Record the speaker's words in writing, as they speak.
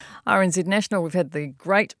RNZ National, we've had the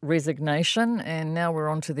Great Resignation, and now we're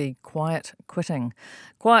on to the quiet quitting.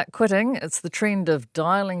 Quiet quitting, it's the trend of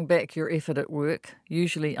dialling back your effort at work,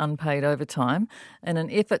 usually unpaid overtime, in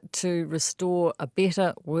an effort to restore a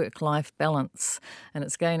better work-life balance. And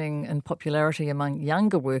it's gaining in popularity among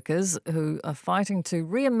younger workers who are fighting to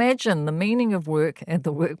reimagine the meaning of work and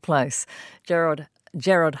the workplace.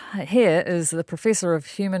 Jarrod Haar is the Professor of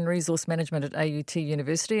Human Resource Management at AUT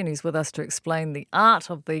University, and he's with us to explain the art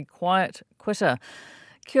of the quiet quitter.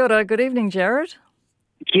 Kia ora, good evening, Jarrod.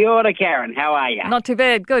 Kia ora, Karen. How are you? Not too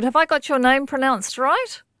bad, good. Have I got your name pronounced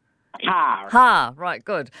right? Haar. Haar, right,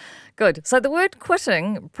 good. So the word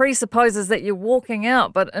quitting presupposes that you're walking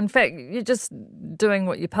out, but in fact, you're just doing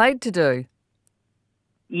what you're paid to do.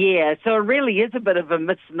 Yeah, so it really is a bit of a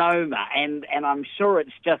misnomer, and I'm sure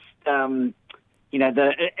it's just...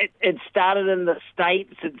 it started in the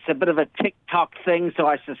States. It's a bit of a TikTok thing, so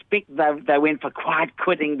I suspect they went for quiet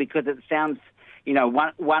quitting because it sounds,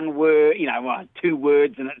 one word, two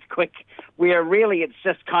words, and it's quick, where really it's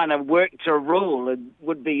just kind of work to rule. It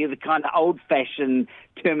would be the kind of old-fashioned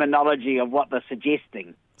terminology of what they're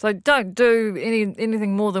suggesting. So don't do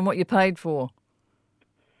anything more than what you're paid for.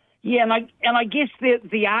 Yeah, and I guess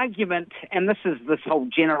the argument, and this whole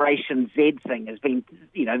Generation Z thing has been,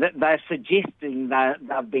 they're suggesting that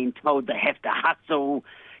they've been told they have to hustle,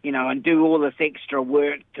 and do all this extra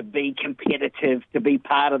work to be competitive, to be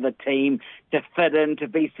part of the team, to fit in, to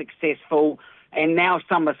be successful. And now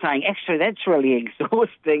some are saying, actually, that's really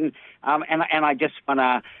exhausting, and I just want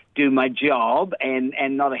to do my job and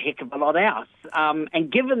not a heck of a lot else.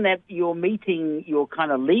 And given that you're meeting your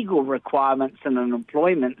kind of legal requirements in an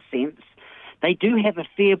employment sense, they do have a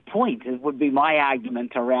fair point. It would be my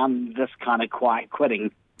argument around this kind of quiet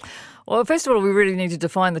quitting. Well, first of all, we really need to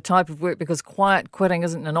define the type of work, because quiet quitting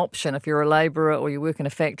isn't an option if you're a labourer or you work in a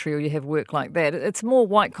factory or you have work like that. It's more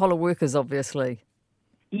white-collar workers, obviously.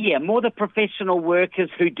 Yeah, more the professional workers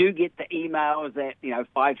who do get the emails at,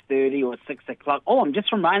 5:30 or 6 o'clock. Oh, I'm just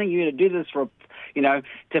reminding you to do this,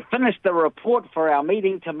 to finish the report for our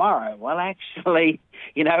meeting tomorrow. Well, actually,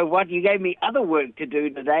 you gave me other work to do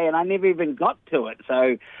today and I never even got to it.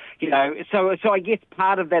 So, so I guess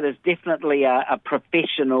part of that is definitely a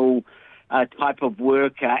professional type of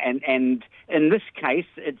worker. And in this case,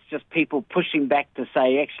 it's just people pushing back to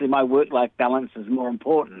say, actually, my work-life balance is more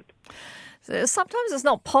important. Sometimes it's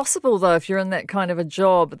not possible, though, if you're in that kind of a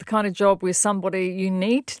job, the kind of job where you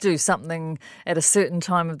need to do something at a certain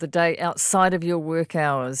time of the day outside of your work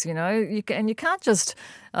hours, you can't just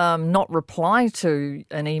not reply to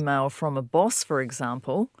an email from a boss, for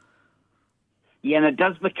example. Yeah, and it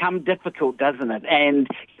does become difficult, doesn't it? And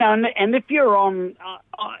if you're on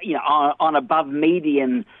above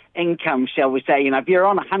median income, shall we say, if you're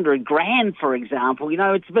on $100,000, for example,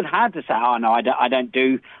 it's a bit hard to say, oh no, I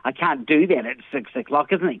can't do that at 6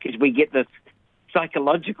 o'clock, isn't it? Because we get this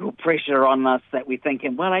psychological pressure on us that we're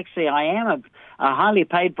thinking, well, actually, I am a highly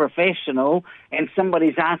paid professional, and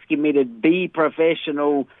somebody's asking me to be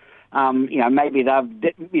professional. Maybe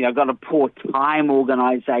they've, got a poor time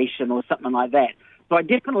organisation or something like that. So I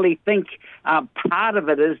definitely think part of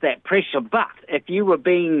it is that pressure. But if you were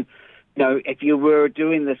if you were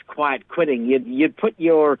doing this quiet quitting, you'd put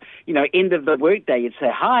your, end of the workday. You'd say,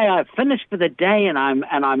 "Hi, I've finished for the day, and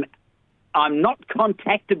I'm not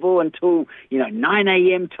contactable until 9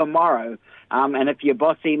 a.m. tomorrow." And if your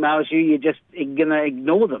boss emails you, you're just going to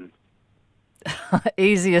ignore them.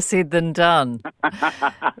 Easier said than done.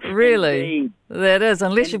 Really, Indeed. That is,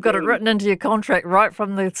 unless you've got it written into your contract right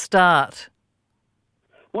from the start.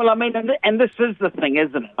 Well, I mean, and this is the thing,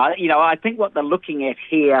 isn't it? I think what they're looking at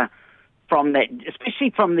here, from that,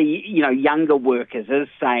 especially from the younger workers, is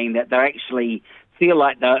saying that they actually feel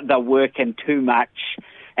like they're working too much.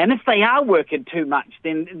 And if they are working too much,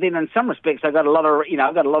 then in some respects I've got a lot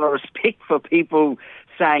of respect for people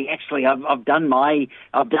saying, actually, I've done my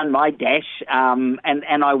dash, and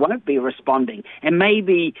I won't be responding. And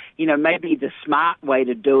maybe the smart way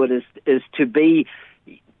to do it is to be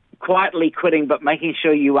quietly quitting, but making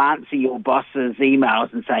sure you answer your boss's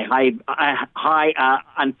emails and say, hi,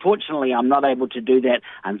 unfortunately, I'm not able to do that.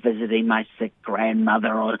 I'm visiting my sick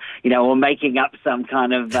grandmother, or making up some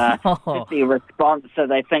kind of pithy response, so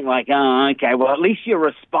they think like, oh, okay, well, at least you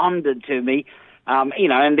responded to me,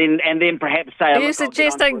 and then perhaps say, Are you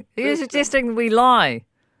suggesting we lie?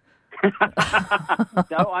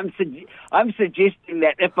 No, I'm suggesting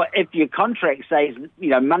that if your contract says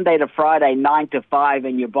Monday to Friday 9 to 5,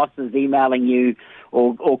 and your boss is emailing you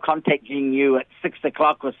or contacting you at 6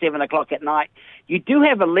 o'clock or 7 o'clock at night, you do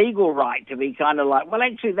have a legal right to be kind of like, well,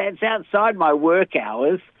 actually that's outside my work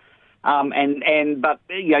hours. But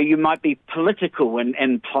you might be political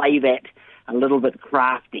and play that a little bit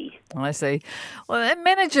crafty. I see. Well, and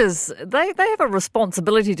managers, they have a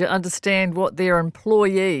responsibility to understand what their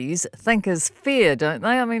employees think is fair, don't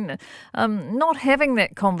they? I mean, not having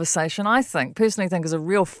that conversation, personally think, is a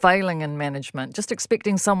real failing in management. Just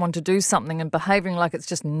expecting someone to do something and behaving like it's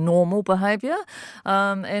just normal behaviour,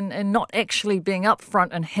 and not actually being upfront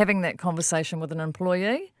and having that conversation with an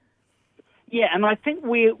employee. Yeah, and I think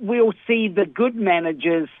we'll see the good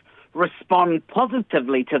managers respond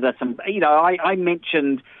positively to this. And, I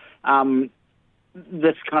mentioned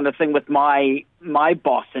this kind of thing with my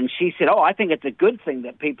boss, and she said, I think it's a good thing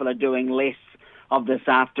that people are doing less of this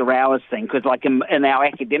after-hours thing, because like in our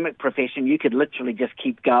academic profession, you could literally just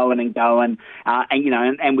keep going and going,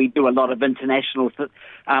 and we do a lot of international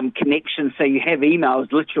connections, so you have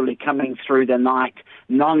emails literally coming through the night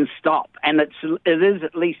non-stop, and it is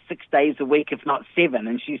at least 6 days a week, if not 7,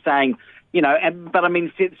 and she's saying, but I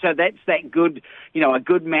mean, so that's that good, a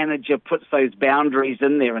good manager puts those boundaries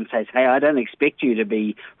in there and says, hey, I don't expect you to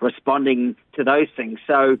be responding to those things.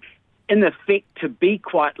 So in effect, to be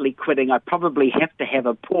quietly quitting, I probably have to have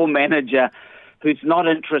a poor manager who's not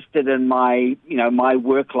interested in my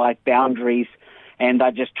work-life boundaries and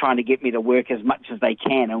are just trying to get me to work as much as they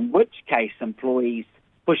can, in which case employees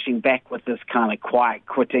pushing back with this kind of quiet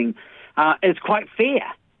quitting is quite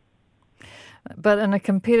fair. But in a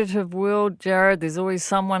competitive world, Jarrod, there's always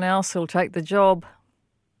someone else who'll take the job.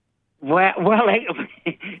 Well,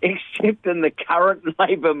 except in the current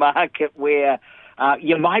labour market where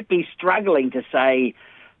you might be struggling to say,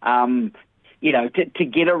 to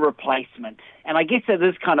get a replacement. And I guess it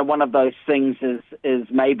is kind of one of those things is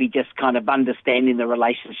maybe just kind of understanding the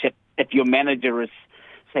relationship. If your manager is,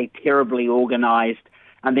 say, terribly organised,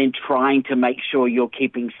 and then trying to make sure you're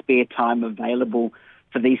keeping spare time available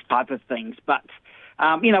for these type of things. But,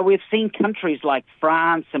 we've seen countries like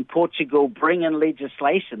France and Portugal bring in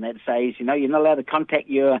legislation that says, you're not allowed to contact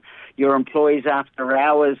your employees after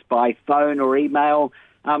hours by phone or email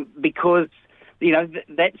because,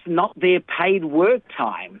 that's not their paid work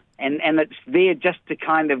time. And it's there just to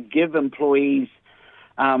kind of give employees,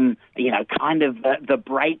 kind of the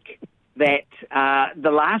break that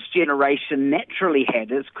the last generation naturally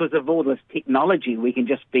had. Is because of all this technology. We can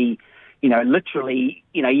just be literally,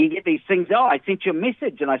 you get these things. I sent you a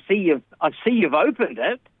message, and I see you've opened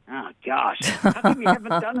it. Oh gosh, how come you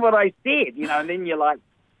haven't done what I said? And then you're like,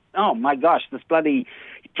 oh my gosh, this bloody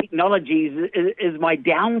technology is my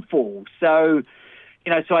downfall. So,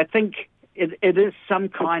 so I think it is some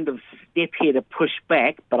kind of step here to push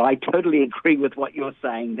back. But I totally agree with what you're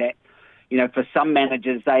saying that, for some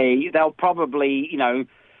managers they'll probably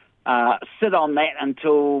sit on that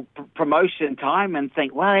until promotion time and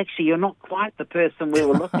think, well, actually, you're not quite the person we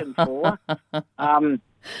were looking for.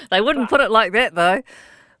 They wouldn't put it like that, though.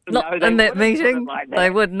 Not in that meeting. Like that. They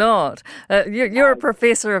would not. You're a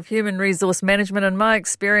professor of human resource management. In my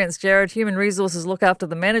experience, Jarrod, human resources look after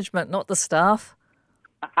the management, not the staff.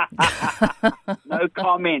 No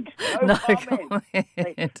comment. No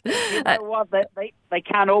comment. You know what? They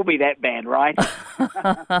can't all be that bad, right?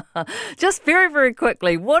 Just very, very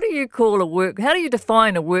quickly, what do you call how do you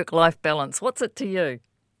define a work-life balance? What's it to you?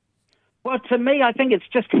 Well, to me, I think it's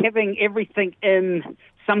just having everything in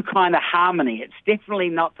some kind of harmony. It's definitely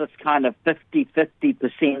not this kind of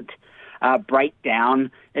 50%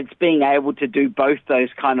 breakdown. It's being able to do both those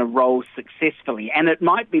kind of roles successfully. And it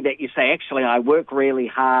might be that you say, actually, I work really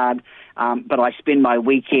hard, but I spend my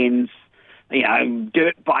weekends,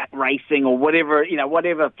 dirt bike racing or whatever,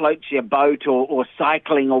 whatever floats your boat or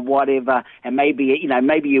cycling or whatever. And maybe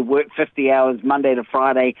you work 50 hours Monday to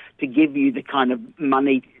Friday to give you the kind of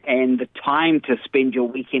money and the time to spend your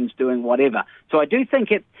weekends doing whatever. So I do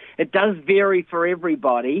think it does vary for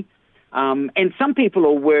everybody. And some people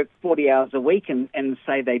will work 40 hours a week and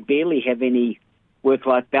say they barely have any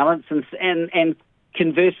work-life balance. And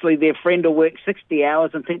conversely, their friend will work 60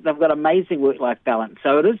 hours and think they've got amazing work-life balance.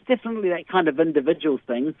 So it is definitely that kind of individual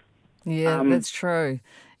thing. Yeah, that's true.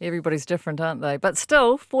 Everybody's different, aren't they? But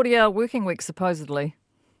still, 40-hour working week, supposedly.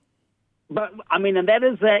 But, I mean, and that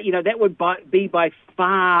is that would be by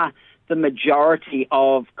far the majority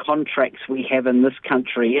of contracts we have in this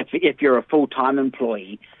country, if you're a full-time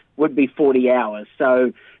employee, would be 40 hours.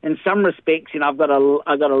 So in some respects, I've got a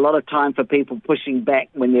lot of time for people pushing back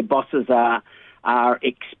when their bosses are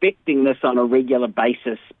expecting this on a regular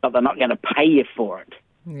basis, but they're not going to pay you for it.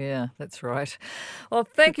 Yeah, that's right. Well,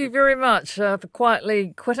 thank you very much for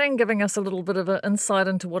quietly quitting, giving us a little bit of an insight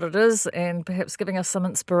into what it is and perhaps giving us some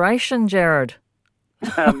inspiration, Jarrod.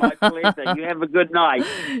 My pleasure. You have a good night.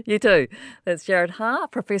 You too. That's Jarrod Haar,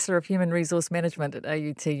 Professor of Human Resource Management at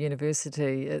AUT University.